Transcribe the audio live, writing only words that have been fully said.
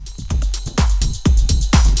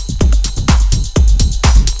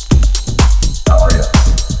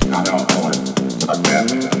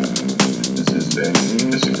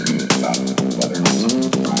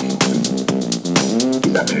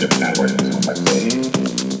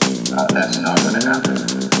That's not gonna happen.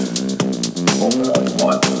 Over on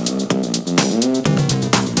what?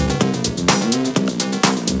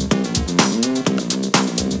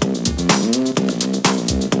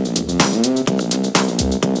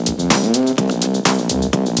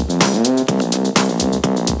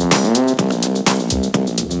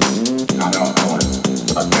 I want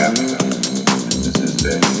a family. This is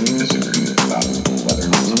a disagreement about whether or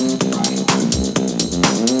not something's wrong.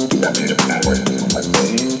 You got made up that way.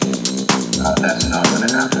 Like, that's not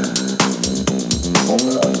gonna happen.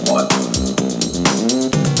 Over on what?